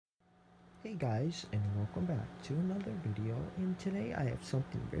Hey guys, and welcome back to another video, and today I have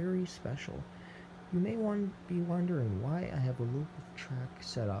something very special. You may be wondering why I have a loop of track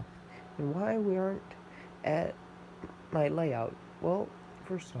set up, and why we aren't at my layout. Well,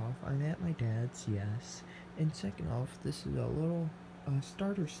 first off, I'm at my dad's, yes, and second off, this is a little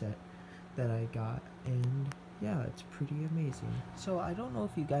starter set that I got, and yeah, it's pretty amazing. So I don't know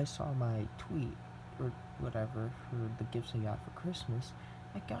if you guys saw my tweet, or whatever, for the gifts I got for Christmas.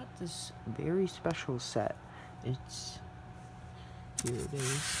 I got this very special set. Here it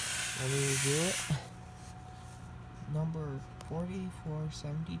is. Let me review it. Number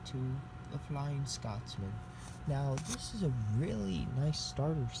 4472, the Flying Scotsman. Now, this is a really nice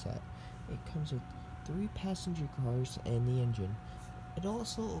starter set. It comes with 3 passenger cars and the engine. It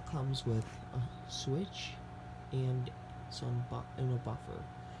also comes with a switch and a buffer,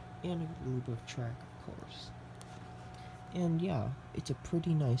 and a loop of track, of course. And yeah, it's a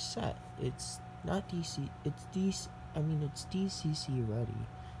pretty nice set. It's not DC, it's DCC ready,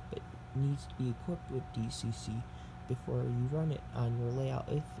 but needs to be equipped with DCC before you run it on your layout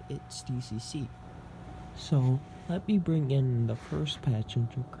if it's DCC. So, let me bring in the first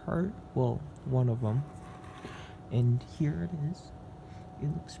passenger car, well, one of them, and here it is.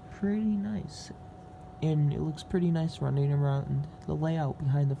 It looks pretty nice, and it looks pretty nice running around the layout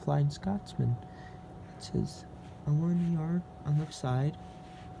behind the Flying Scotsman. It says LNER on the side.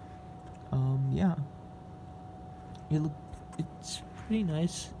 Yeah, it's pretty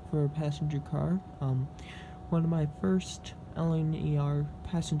nice for a passenger car. One of my first LNER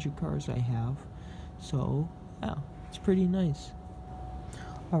passenger cars I have, so yeah, it's pretty nice.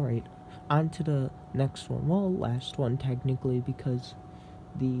 Alright, on to the next one. Well, last one technically, because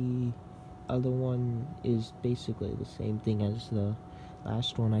the other one is basically the same thing as the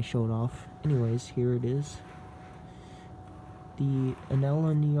last one I showed off. Anyways, here it is. An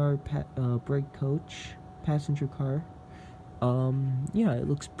LNER brake coach passenger car. Yeah, it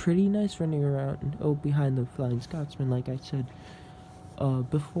looks pretty nice running around behind the Flying Scotsman, like I said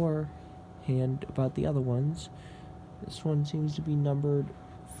beforehand about the other ones. This one seems to be numbered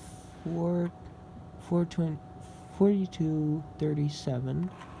 4237,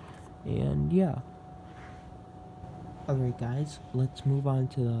 and yeah. Alright guys, let's move on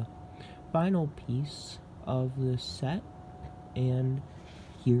to the final piece of this set, and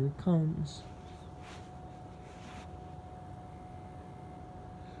here it comes.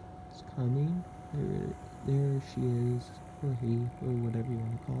 It's coming. There she is, or he, or whatever you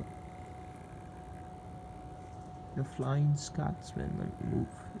want to call it. The Flying Scotsman. Let me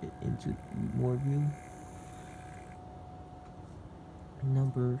move it into more view.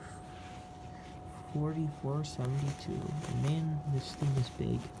 Number 4472. Man, this thing is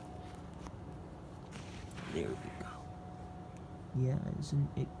big. There we go. Yeah, isn't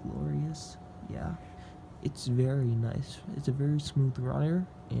it glorious? Yeah, it's very nice. It's a very smooth runner,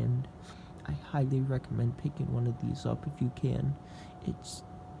 and I highly recommend picking one of these up if you can. It's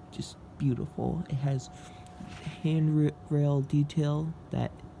just beautiful. It has handrail detail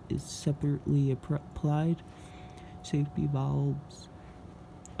that is separately applied, safety valves,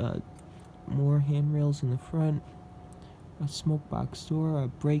 more handrails in the front, a smoke box door, a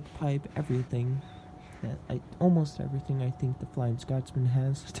brake pipe, everything. Almost everything I think the Flying Scotsman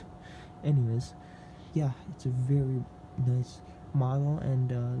has. Anyways, yeah, it's a very nice model,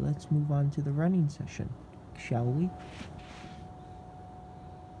 and let's move on to the running session, shall we?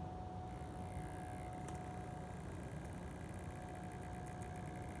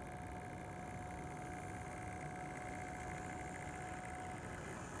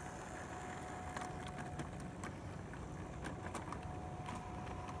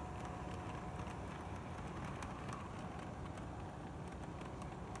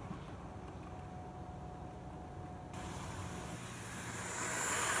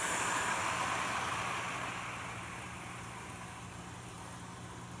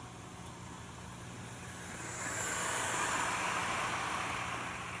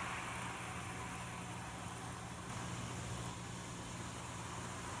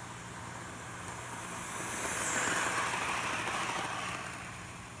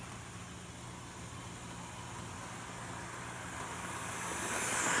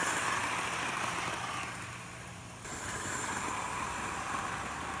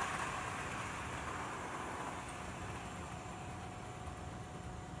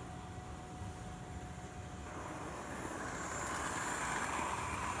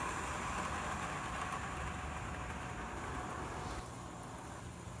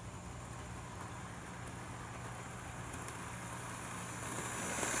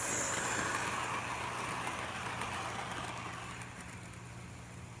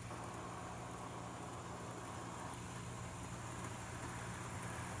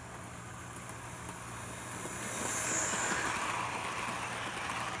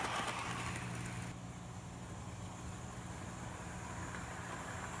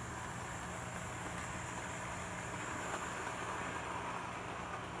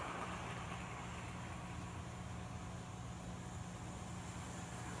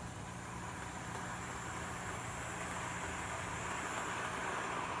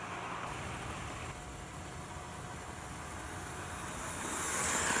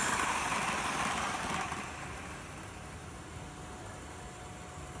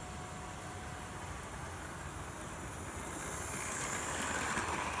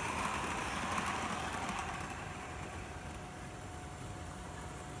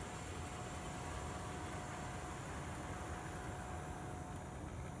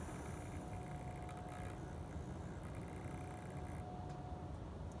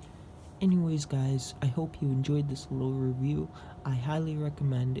 Anyways, guys, I hope you enjoyed this little review. I highly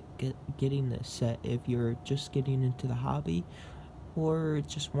recommend getting this set if you're just getting into the hobby or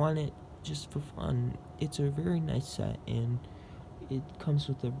just want it just for fun. It's a very nice set, and it comes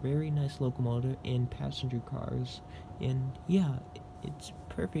with a very nice locomotive and passenger cars, and yeah, it's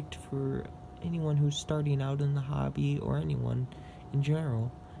perfect for anyone who's starting out in the hobby or anyone in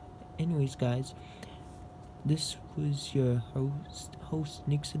general. Anyways, guys, this was your host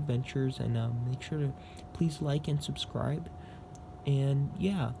Nick's Adventures, and make sure to please like and subscribe. And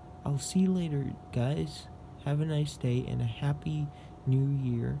yeah, I'll see you later, guys. Have a nice day and a happy New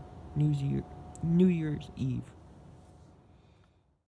Year's Eve.